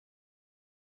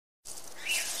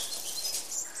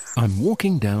I'm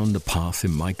walking down the path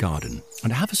in my garden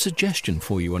and I have a suggestion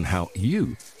for you on how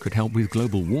you could help with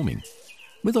global warming.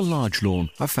 With a large lawn,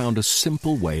 I found a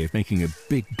simple way of making a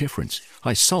big difference.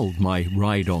 I sold my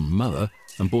ride-on mower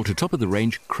and bought a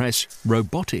top-of-the-range Cress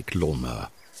robotic lawnmower.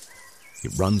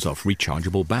 It runs off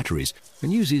rechargeable batteries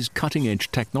and uses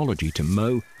cutting-edge technology to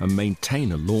mow and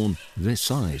maintain a lawn this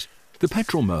size. The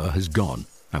petrol mower has gone,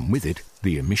 and with it,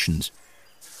 the emissions.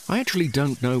 I actually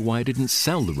don't know why I didn't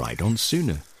sell the ride-on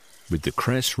sooner. With the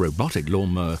Cress robotic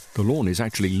lawnmower, the lawn is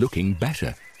actually looking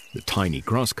better. The tiny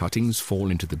grass cuttings fall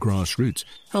into the grass roots,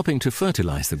 helping to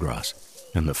fertilize the grass.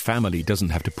 And the family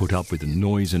doesn't have to put up with the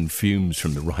noise and fumes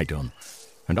from the ride-on.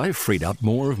 And I've freed up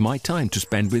more of my time to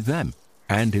spend with them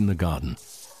and in the garden.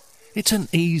 It's an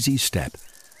easy step,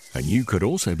 and you could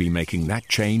also be making that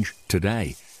change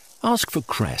today. Ask for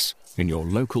Cress in your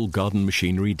local garden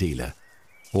machinery dealer,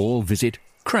 or visit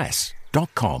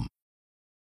cress.com.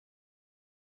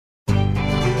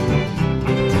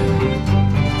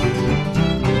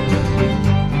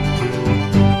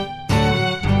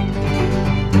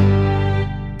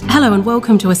 Hello and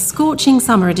welcome to a scorching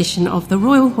summer edition of the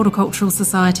Royal Horticultural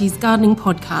Society's Gardening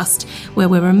Podcast, where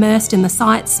we're immersed in the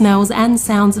sights, smells and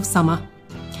sounds of summer.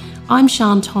 I'm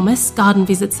Sian Thomas, Garden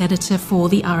Visits Editor for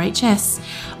the RHS.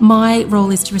 My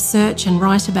role is to research and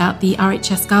write about the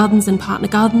RHS gardens and partner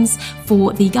gardens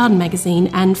for the Garden magazine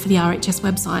and for the RHS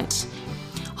website.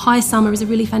 High summer is a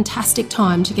really fantastic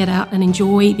time to get out and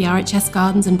enjoy the RHS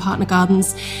gardens and partner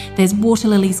gardens. There's water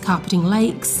lilies carpeting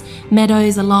lakes,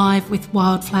 meadows alive with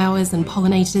wildflowers and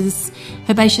pollinators,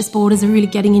 herbaceous borders are really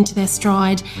getting into their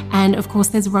stride, and of course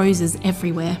there's roses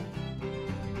everywhere.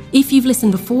 If you've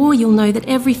listened before, you'll know that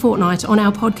every fortnight on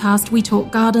our podcast we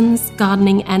talk gardens,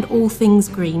 gardening and all things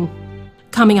green.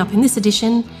 Coming up in this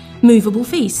edition, movable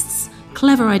feasts,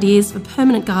 clever ideas for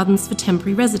permanent gardens for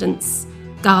temporary residents.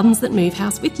 Gardens that move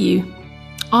house with you.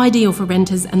 Ideal for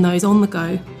renters and those on the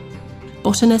go.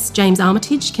 Botanist James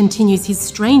Armitage continues his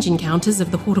strange encounters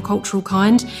of the horticultural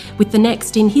kind with the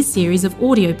next in his series of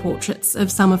audio portraits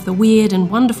of some of the weird and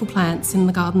wonderful plants in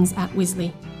the gardens at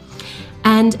Wisley.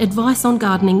 And advice on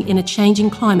gardening in a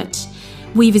changing climate.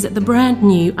 We visit the brand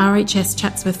new RHS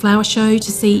Chatsworth Flower Show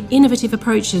to see innovative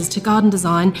approaches to garden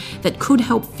design that could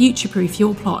help future-proof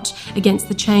your plot against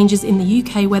the changes in the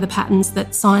UK weather patterns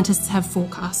that scientists have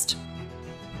forecast.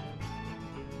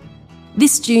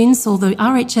 This June saw the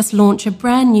RHS launch a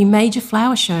brand new major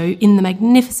flower show in the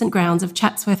magnificent grounds of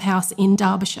Chatsworth House in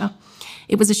Derbyshire.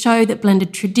 It was a show that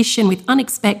blended tradition with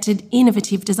unexpected,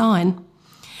 innovative design.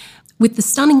 With the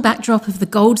stunning backdrop of the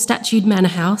gold-statued Manor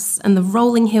House and the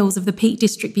rolling hills of the Peak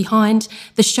District behind,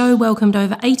 the show welcomed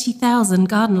over 80,000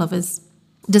 garden lovers.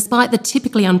 Despite the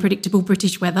typically unpredictable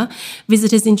British weather,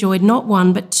 visitors enjoyed not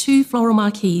one but two floral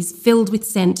marquees filled with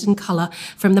scent and colour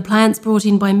from the plants brought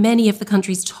in by many of the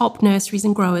country's top nurseries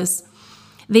and growers.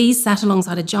 These sat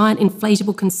alongside a giant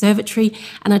inflatable conservatory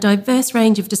and a diverse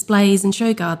range of displays and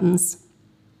show gardens.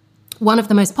 One of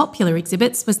the most popular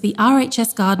exhibits was the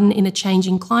RHS Garden in a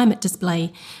Changing Climate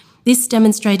display. This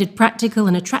demonstrated practical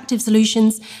and attractive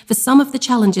solutions for some of the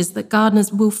challenges that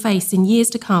gardeners will face in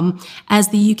years to come as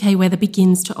the UK weather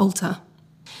begins to alter.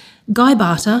 Guy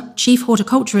Barter, Chief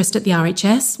Horticulturist at the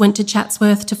RHS, went to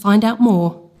Chatsworth to find out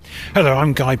more. Hello,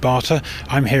 I'm Guy Barter.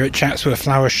 I'm here at Chatsworth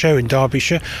Flower Show in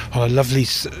Derbyshire on a lovely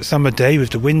summer day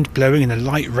with the wind blowing and a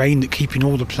light rain keeping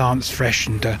all the plants fresh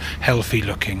and healthy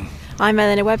looking. I'm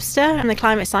Eleanor Webster. I'm the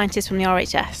climate scientist from the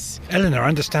RHS. Eleanor, I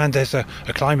understand there's a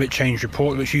climate change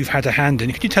report which you've had a hand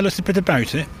in. Could you tell us a bit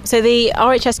about it? So the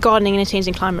RHS Gardening in a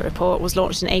Changing Climate report was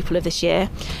launched in April of this year,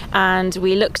 and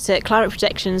we looked at climate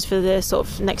projections for the sort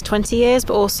of next 20 years,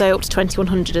 but also up to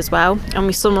 2100 as well, and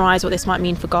we summarised what this might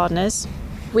mean for gardeners.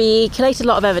 We collated a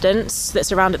lot of evidence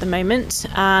that's around at the moment,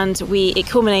 and it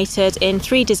culminated in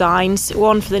three designs,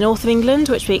 one for the north of England,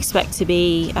 which we expect to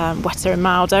be wetter and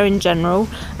milder in general,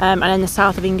 and then the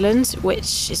south of England,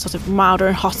 which is sort of milder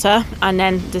and hotter, and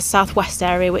then the southwest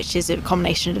area, which is a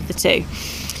combination of the two.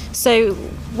 So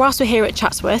whilst we're here at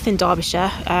Chatsworth in Derbyshire,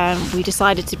 we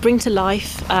decided to bring to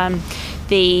life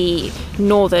the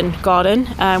northern garden,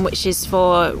 which is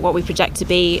for what we project to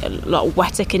be a lot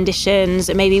wetter conditions.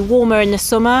 It may be warmer in the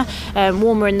summer,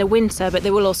 warmer in the winter, but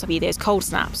there will also be those cold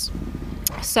snaps.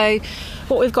 So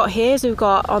what we've got here is we've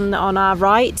got on our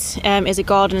right is a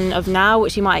garden of now,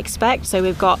 which you might expect. So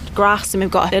we've got grass and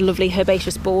we've got a lovely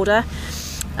herbaceous border.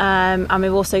 And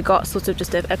we've also got sort of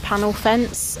just a panel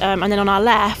fence. And then on our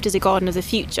left is a garden of the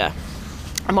future.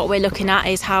 And what we're looking at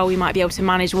is how we might be able to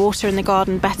manage water in the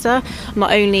garden better,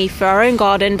 not only for our own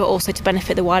garden, but also to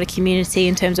benefit the wider community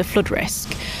in terms of flood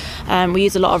risk. We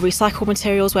use a lot of recycled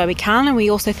materials where we can, and we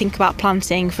also think about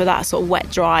planting for that sort of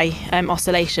wet-dry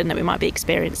oscillation that we might be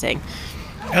experiencing.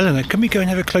 Eleanor, can we go and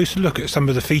have a closer look at some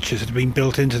of the features that have been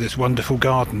built into this wonderful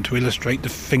garden to illustrate the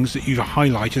things that you've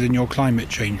highlighted in your climate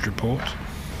change report?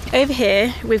 Over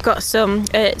here we've got some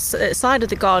side of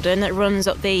the garden that runs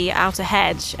up the outer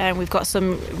hedge, and we've got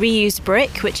some reused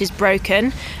brick which is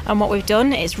broken, and what we've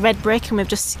done is red brick and we've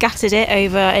just scattered it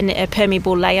over a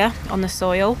permeable layer on the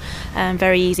soil.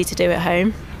 Very easy to do at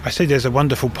home. I see there's a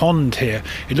wonderful pond here.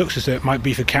 It looks as though it might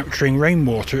be for capturing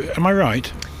rainwater. Am I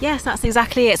right? Yes, that's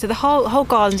exactly it. So the whole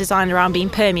garden is designed around being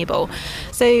permeable.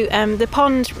 So the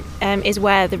pond is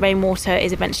where the rainwater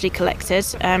is eventually collected.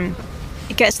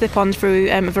 It gets to the pond through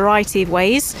a variety of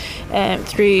ways,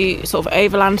 through sort of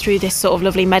overland through this sort of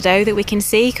lovely meadow that we can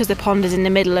see, because the pond is in the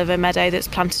middle of a meadow that's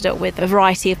planted up with a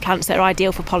variety of plants that are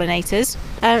ideal for pollinators.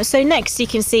 So next you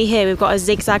can see here we've got a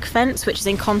zigzag fence, which is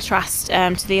in contrast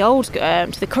to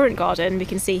the current garden we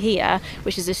can see here,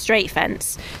 which is a straight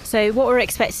fence. So what we're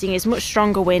expecting is much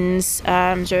stronger winds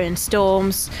during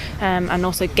storms and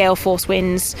also gale force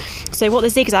winds. So what the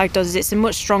zigzag does is it's a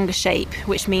much stronger shape,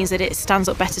 which means that it stands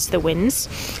up better to the winds.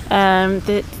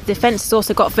 The fence has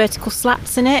also got vertical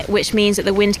slats in it, which means that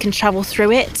the wind can travel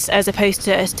through it as opposed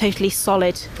to a totally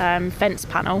solid fence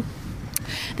panel.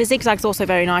 The zigzag's also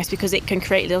very nice because it can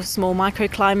create little small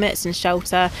microclimates and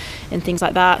shelter and things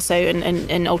like that, so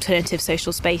and alternative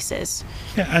social spaces.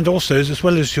 Yeah, and also as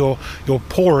well as your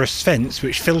porous fence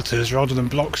which filters rather than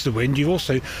blocks the wind, you've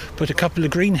also put a couple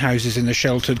of greenhouses in the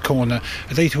sheltered corner.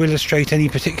 Are they to illustrate any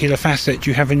particular facet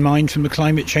you have in mind from the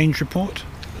climate change report?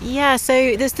 Yeah,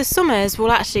 so the summers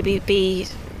will actually be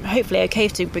hopefully okay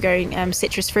to be growing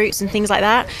citrus fruits and things like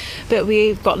that, but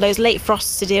we've got those late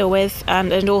frosts to deal with,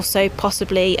 and also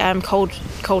possibly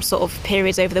cold sort of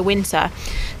periods over the winter.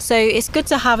 So it's good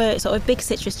to have a sort of big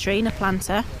citrus tree in a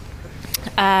planter,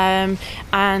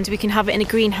 and we can have it in a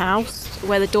greenhouse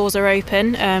where the doors are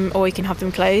open, or you can have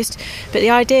them closed. But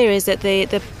the idea is that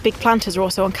the big planters are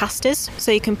also on casters,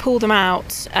 so you can pull them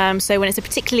out. So when it's a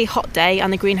particularly hot day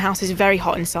and the greenhouse is very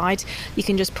hot inside, you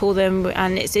can just pull them,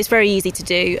 and it's very easy to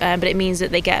do, but it means that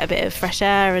they get a bit of fresh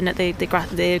air and that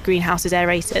the greenhouse is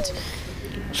aerated.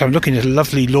 So I'm looking at a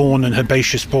lovely lawn and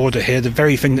herbaceous border here, the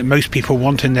very thing that most people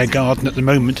want in their garden at the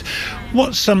moment.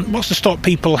 What's to stop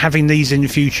people having these in the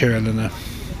future, Eleanor?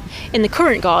 In the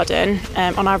current garden,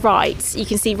 on our right, you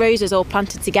can see roses all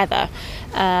planted together.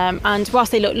 And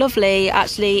whilst they look lovely,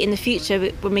 actually in the future,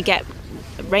 when we get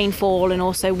rainfall and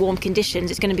also warm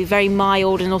conditions, it's going to be very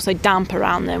mild and also damp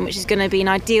around them, which is going to be an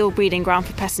ideal breeding ground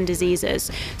for pests and diseases.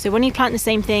 So when you plant the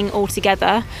same thing all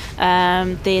together,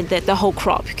 the whole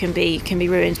crop can be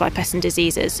ruined by pests and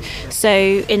diseases. So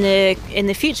in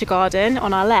the future garden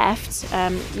on our left,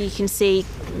 you can see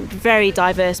very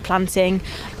diverse planting,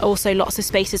 also lots of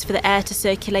spaces for the air to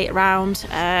circulate around,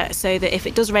 so that if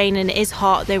it does rain and it is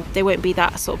hot, there won't be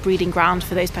that sort of breeding ground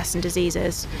for those pests and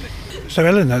diseases. So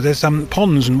Eleanor, there's some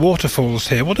ponds and waterfalls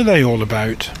here. What are they all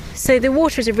about? So the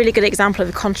water is a really good example of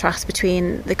the contrast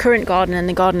between the current garden and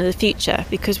the garden of the future,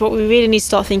 because what we really need to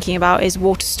start thinking about is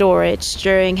water storage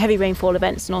during heavy rainfall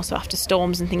events and also after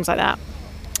storms and things like that.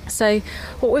 So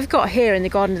what we've got here in the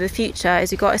garden of the future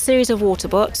is we've got a series of water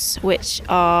butts which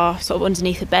are sort of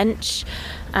underneath a bench,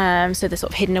 so they're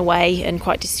sort of hidden away and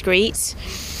quite discreet.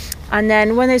 And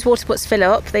then when those water butts fill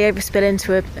up, they overspill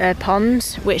into a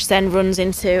pond, which then runs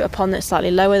into a pond that's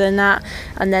slightly lower than that,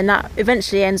 and then that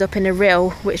eventually ends up in a rill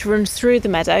which runs through the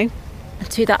meadow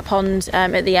to that pond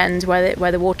at the end where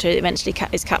the water eventually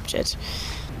is captured.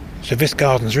 So this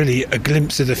garden's really a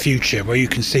glimpse of the future, where you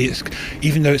can see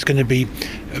even though it's going to be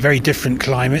a very different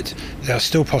climate, it's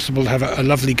still possible to have a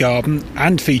lovely garden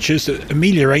and features that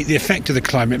ameliorate the effect of the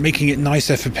climate, making it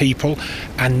nicer for people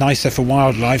and nicer for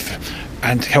wildlife,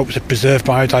 and help to preserve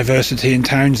biodiversity in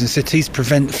towns and cities,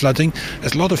 prevent flooding.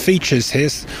 There's a lot of features here,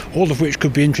 all of which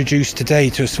could be introduced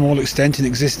today to a small extent in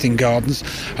existing gardens,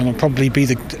 and will probably be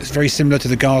very similar to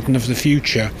the garden of the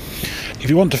future.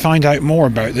 If you want to find out more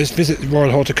about this, visit the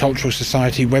Royal Horticultural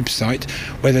Society website,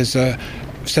 where there's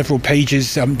several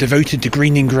pages devoted to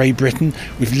greening Great Britain,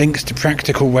 with links to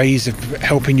practical ways of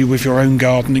helping you with your own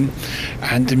gardening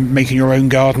and making your own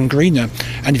garden greener.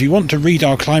 And if you want to read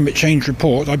our climate change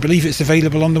report, I believe it's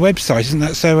available on the website. Isn't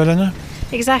that so, Eleanor?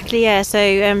 Exactly, yeah. So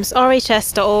it's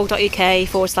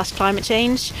rhs.org.uk/climate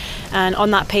change, and on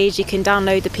that page you can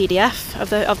download the PDF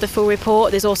of the full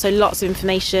report. There's also lots of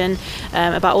information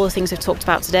about all the things we've talked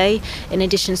about today, in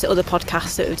addition to other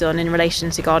podcasts that we've done in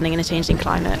relation to gardening in a changing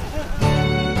climate.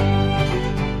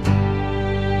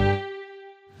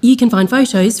 You can find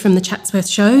photos from the Chatsworth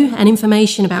Show and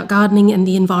information about gardening and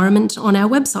the environment on our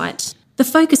website. The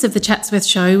focus of the Chatsworth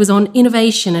show was on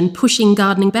innovation and pushing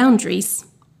gardening boundaries.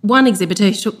 One exhibitor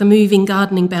who took the moving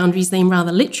gardening boundaries theme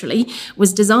rather literally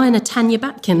was designer Tanya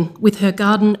Batkin with her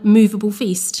garden Movable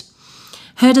Feast.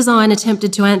 Her design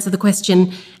attempted to answer the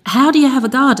question, how do you have a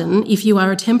garden if you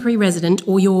are a temporary resident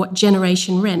or your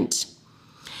generation rent?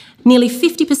 Nearly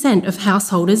 50% of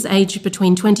householders aged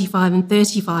between 25 and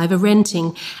 35 are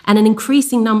renting, and an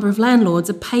increasing number of landlords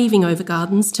are paving over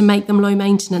gardens to make them low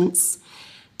maintenance.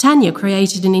 Tanya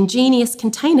created an ingenious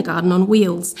container garden on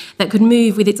wheels that could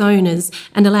move with its owners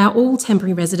and allow all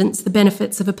temporary residents the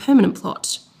benefits of a permanent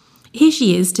plot. Here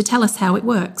she is to tell us how it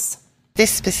works.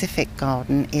 This specific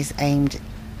garden is aimed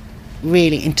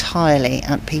really entirely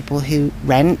at people who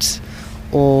rent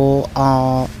or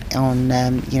are on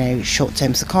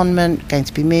short-term secondment, going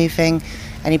to be moving,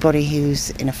 anybody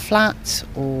who's in a flat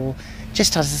or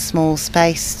just has a small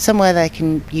space, somewhere they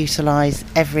can utilise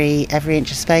every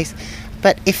inch of space.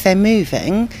 But if they're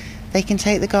moving, they can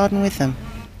take the garden with them.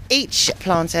 Each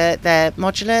planter, they're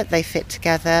modular, they fit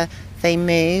together, they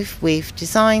move. We've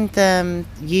designed them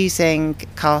using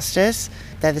casters.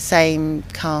 They're the same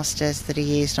casters that are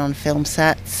used on film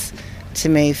sets to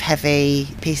move heavy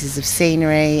pieces of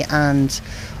scenery, and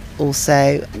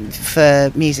also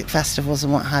for music festivals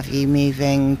and what have you,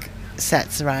 moving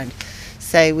sets around.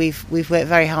 So we've worked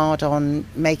very hard on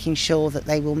making sure that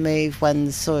they will move when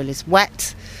the soil is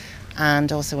wet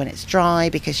and also when it's dry,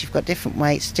 because you've got different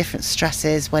weights, different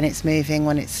stresses when it's moving,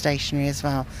 when it's stationary as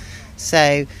well.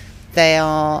 So they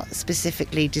are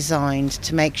specifically designed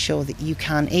to make sure that you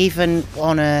can, even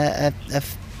on a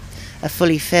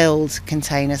fully filled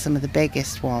container, some of the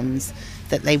biggest ones,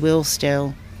 that they will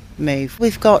still move.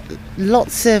 We've got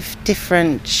lots of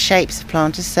different shapes of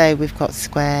planters, so we've got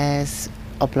squares,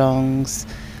 oblongs,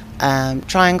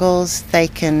 triangles.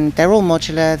 They're all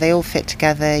modular, they all fit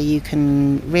together, you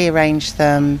can rearrange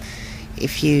them.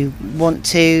 If you want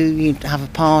to, you have a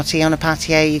party on a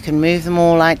patio, you can move them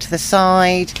all out to the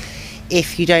side.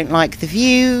 If you don't like the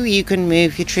view, you can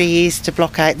move your trees to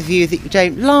block out the view that you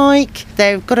don't like.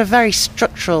 They've got a very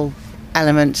structural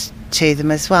element to them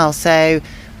as well. So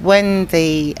when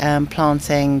the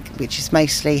planting, which is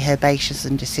mostly herbaceous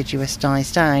and deciduous,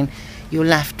 dies down, you're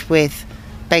left with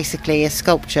basically a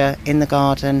sculpture in the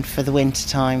garden for the winter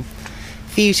time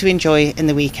for you to enjoy in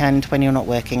the weekend when you're not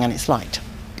working and it's light.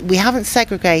 We haven't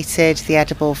segregated the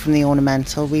edible from the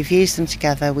ornamental. We've used them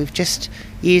together. We've just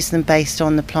used them based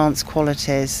on the plant's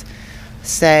qualities.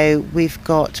 So we've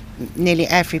got nearly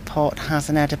every pot has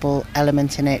an edible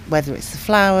element in it, whether it's the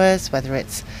flowers, whether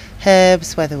it's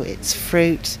herbs, whether it's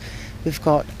fruit. We've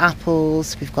got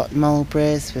apples, we've got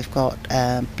mulberries, we've got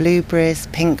blueberries,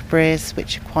 pinkberries,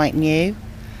 which are quite new.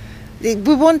 We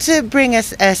want to bring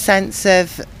us a sense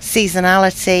of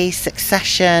seasonality,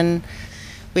 succession.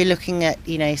 We're looking at,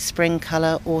 spring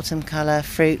colour, autumn colour,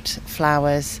 fruit,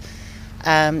 flowers.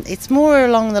 It's more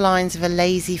along the lines of a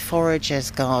lazy forager's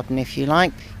garden, if you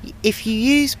like. If you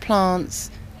use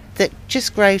plants that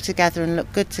just grow together and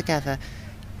look good together,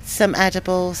 some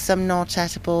edible, some not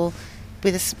edible,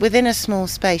 within a small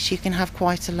space you can have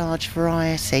quite a large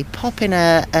variety. Pop in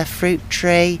a fruit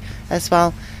tree as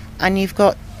well, and you've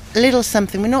got a little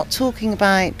something. We're not talking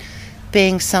about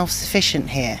being self-sufficient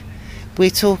here. We're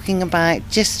talking about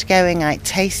just going out,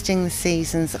 tasting the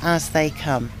seasons as they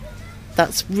come.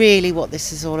 That's really what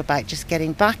this is all about, just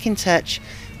getting back in touch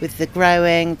with the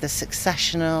growing, the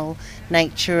successional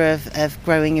nature of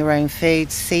growing your own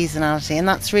foods, seasonality, and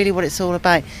that's really what it's all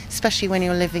about, especially when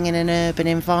you're living in an urban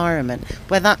environment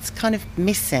where that's kind of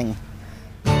missing.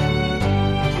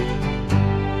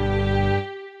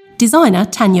 Designer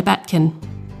Tanya Batkin.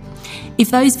 If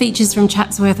those features from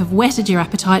Chatsworth have whetted your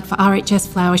appetite for RHS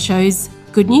flower shows,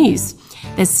 good news.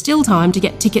 There's still time to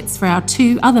get tickets for our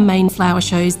 2 other main flower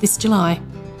shows this July.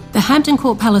 The Hampton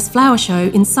Court Palace Flower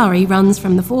Show in Surrey runs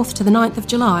from the 4th to the 9th of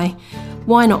July.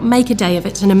 Why not make a day of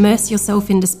it and immerse yourself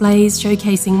in displays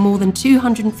showcasing more than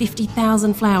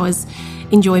 250,000 flowers,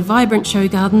 enjoy vibrant show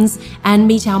gardens and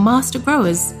meet our master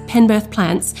growers, Penberth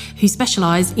Plants, who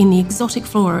specialise in the exotic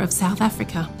flora of South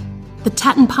Africa. The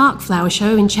Tatton Park Flower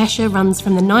Show in Cheshire runs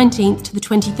from the 19th to the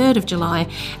 23rd of July,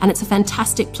 and it's a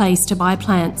fantastic place to buy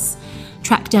plants.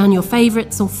 Track down your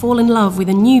favourites or fall in love with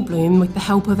a new bloom with the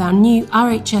help of our new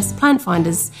RHS plant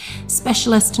finders,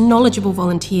 specialist, knowledgeable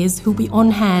volunteers who'll be on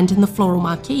hand in the floral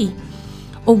marquee.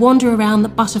 Or wander around the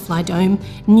Butterfly Dome,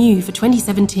 new for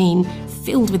 2017,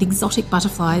 filled with exotic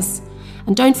butterflies.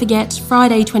 And don't forget,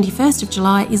 Friday 21st of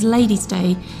July is Ladies'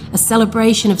 Day, a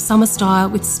celebration of summer style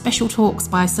with special talks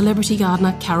by celebrity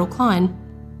gardener Carol Klein.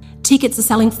 Tickets are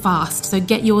selling fast, so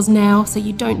get yours now so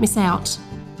you don't miss out.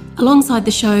 Alongside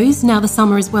the shows, now the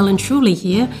summer is well and truly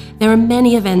here, there are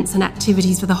many events and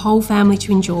activities for the whole family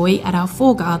to enjoy at our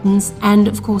 4 gardens and,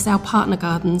 of course, our partner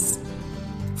gardens.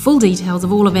 Full details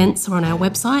of all events are on our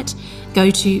website. Go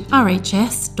to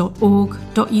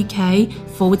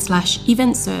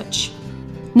rhs.org.uk/event search.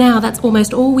 Now, that's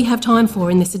almost all we have time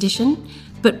for in this edition.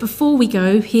 But before we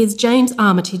go, here's James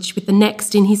Armitage with the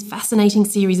next in his fascinating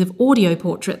series of audio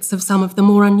portraits of some of the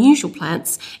more unusual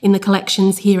plants in the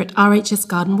collections here at RHS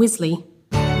Garden Wisley.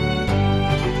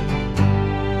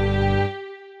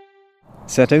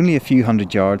 Set only a few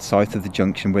hundred yards south of the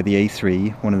junction where the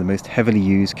A3, one of the most heavily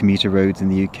used commuter roads in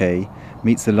the UK,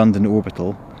 meets the London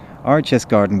Orbital, RHS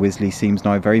Garden Wisley seems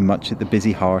now very much at the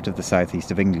busy heart of the southeast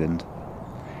of England.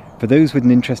 For those with an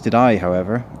interested eye,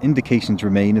 however, indications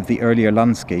remain of the earlier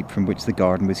landscape from which the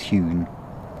garden was hewn.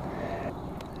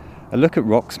 A look at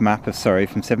Rock's map of Surrey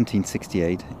from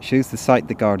 1768 shows the site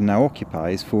the garden now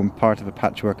occupies formed part of a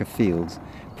patchwork of fields,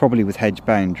 probably with hedge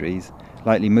boundaries,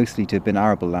 likely mostly to have been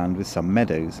arable land with some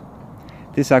meadows.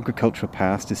 This agricultural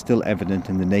past is still evident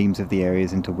in the names of the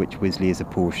areas into which Wisley is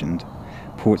apportioned: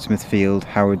 Portsmouth Field,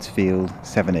 Howard's Field,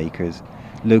 7 acres,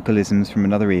 localisms from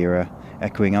another era,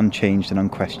 echoing unchanged and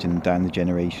unquestioned down the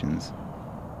generations.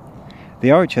 The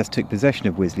RHS took possession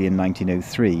of Wisley in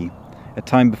 1903, a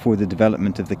time before the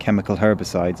development of the chemical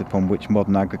herbicides upon which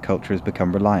modern agriculture has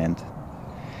become reliant.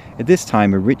 At this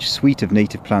time, a rich suite of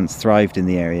native plants thrived in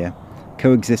the area,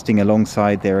 coexisting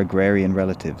alongside their agrarian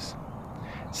relatives.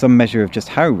 Some measure of just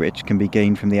how rich can be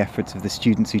gained from the efforts of the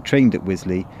students who trained at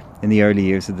Wisley in the early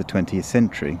years of the 20th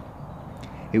century.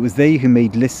 It was they who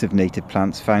made lists of native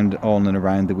plants found on and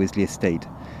around the Wisley estate,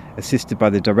 assisted by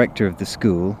the director of the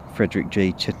school, Frederick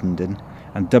J. Chittenden,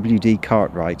 and W.D.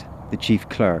 Cartwright, the chief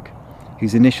clerk,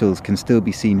 whose initials can still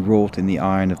be seen wrought in the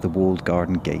iron of the walled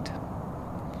garden gate.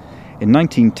 In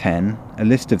 1910, a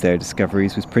list of their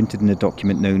discoveries was printed in a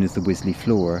document known as the Wisley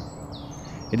Flora.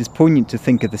 It is poignant to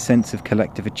think of the sense of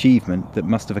collective achievement that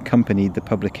must have accompanied the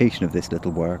publication of this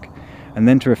little work, and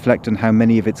then to reflect on how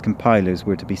many of its compilers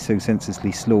were to be so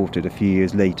senselessly slaughtered a few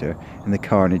years later in the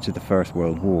carnage of the First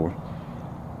World War.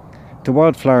 To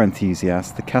wildflower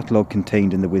enthusiasts, the catalogue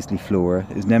contained in the Wisley Flora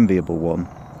is an enviable one,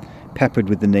 peppered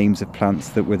with the names of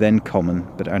plants that were then common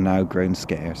but are now grown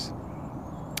scarce.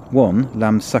 One,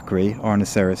 Lambsuckery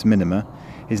Ornoceros minima,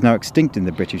 is now extinct in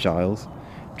the British Isles,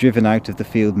 driven out of the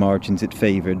field margins it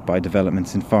favoured by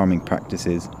developments in farming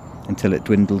practices, until it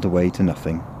dwindled away to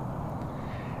nothing.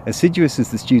 Assiduous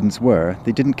as the students were,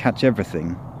 they didn't catch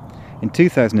everything. In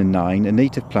 2009, a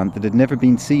native plant that had never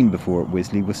been seen before at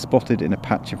Wisley was spotted in a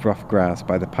patch of rough grass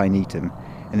by the Pinetum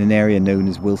in an area known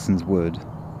as Wilson's Wood.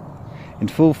 In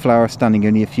full flower, standing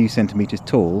only a few centimetres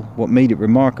tall, what made it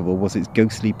remarkable was its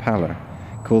ghostly pallor,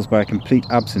 caused by a complete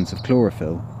absence of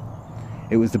chlorophyll.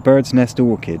 It was the bird's nest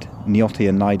orchid,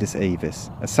 Neotia nidus avis,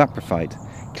 a saprophyte,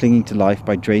 clinging to life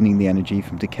by draining the energy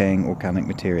from decaying organic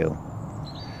material.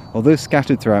 Although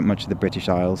scattered throughout much of the British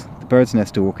Isles, the bird's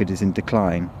nest orchid is in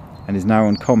decline and is now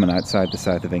uncommon outside the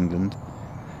south of England.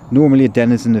 Normally a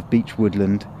denizen of beech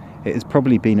woodland, it has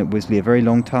probably been at Wisley a very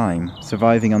long time,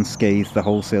 surviving unscathed the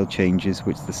wholesale changes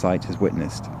which the site has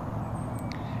witnessed.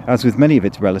 As with many of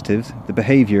its relatives, the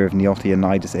behaviour of Neotia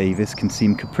nidus avis can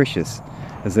seem capricious,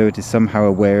 as though it is somehow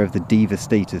aware of the diva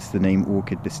status the name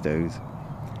orchid bestows.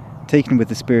 Taken with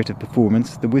the spirit of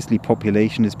performance, the Wisley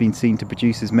population has been seen to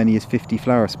produce as many as 50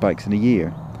 flower spikes in a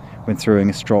year, when throwing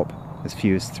a strop as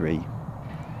few as 3.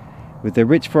 With their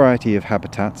rich variety of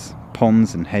habitats,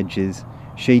 ponds and hedges,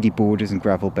 shady borders and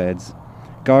gravel beds,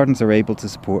 gardens are able to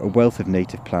support a wealth of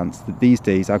native plants that these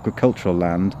days agricultural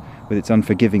land, with its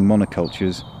unforgiving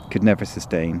monocultures, could never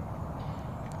sustain.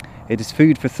 It is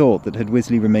food for thought that had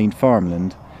Wisley remained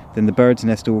farmland, then the bird's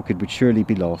nest orchid would surely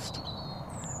be lost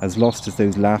as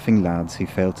those laughing lads who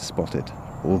failed to spot it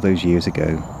all those years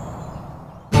ago.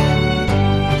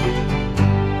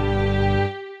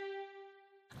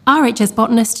 RHS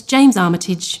botanist James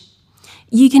Armitage.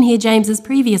 You can hear James's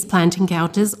previous plant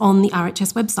encounters on the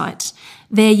RHS website.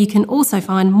 There you can also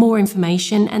find more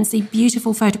information and see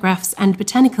beautiful photographs and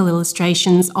botanical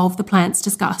illustrations of the plants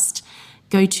discussed.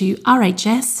 Go to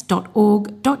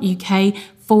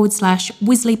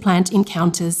rhs.org.uk/Wisley Plant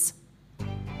Encounters.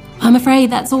 I'm afraid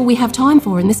that's all we have time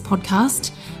for in this podcast.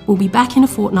 We'll be back in a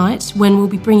fortnight when we'll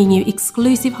be bringing you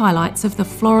exclusive highlights of the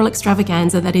floral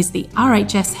extravaganza that is the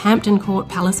RHS Hampton Court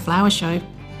Palace Flower Show.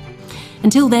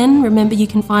 Until then, remember you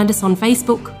can find us on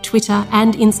Facebook, Twitter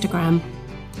and Instagram.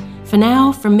 For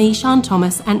now, from me, Sian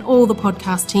Thomas, and all the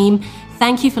podcast team,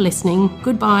 thank you for listening.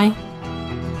 Goodbye.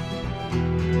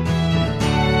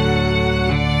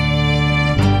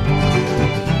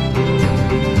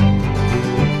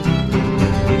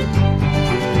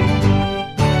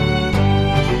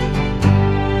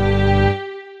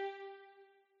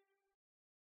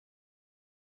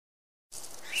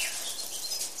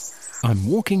 I'm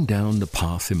walking down the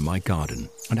path in my garden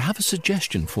and I have a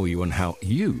suggestion for you on how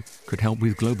you could help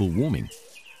with global warming.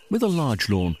 With a large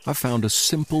lawn, I found a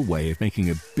simple way of making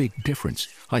a big difference.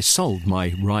 I sold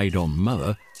my ride-on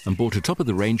mower and bought a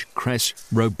top-of-the-range Cress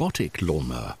robotic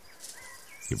lawnmower.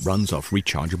 It runs off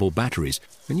rechargeable batteries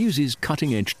and uses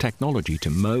cutting-edge technology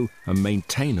to mow and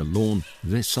maintain a lawn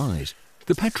this size.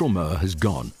 The petrol mower has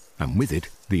gone, and with it,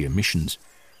 the emissions.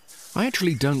 I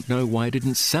actually don't know why I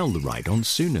didn't sell the ride-on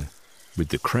sooner. With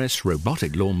the Cress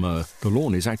robotic lawnmower, the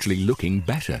lawn is actually looking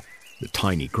better. The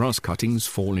tiny grass cuttings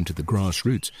fall into the grass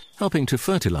roots, helping to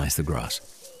fertilize the grass.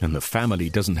 And the family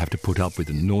doesn't have to put up with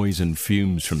the noise and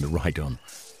fumes from the ride-on.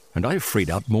 And I've freed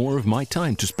up more of my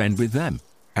time to spend with them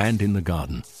and in the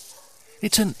garden.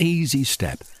 It's an easy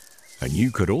step, and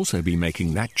you could also be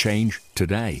making that change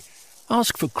today.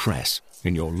 Ask for Cress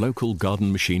in your local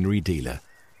garden machinery dealer,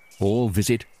 or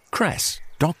visit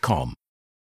cress.com.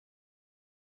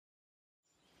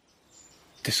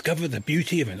 Discover the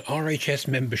beauty of an RHS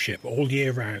membership all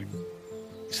year round.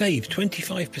 Save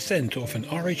 25% off an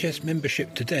RHS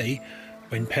membership today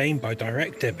when paying by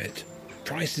direct debit.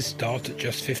 Prices start at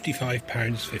just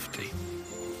 £55.50.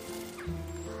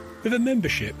 With a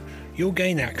membership, you'll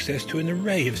gain access to an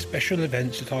array of special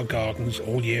events at our gardens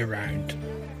all year round.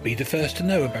 Be the first to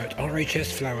know about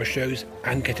RHS flower shows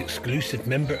and get exclusive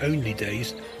member-only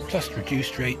days, plus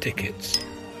reduced rate tickets.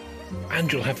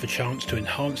 And you'll have the chance to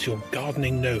enhance your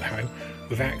gardening know-how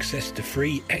with access to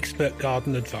free expert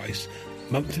garden advice,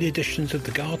 monthly editions of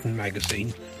the Garden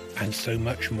magazine, and so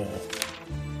much more.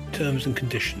 Terms and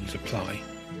conditions apply.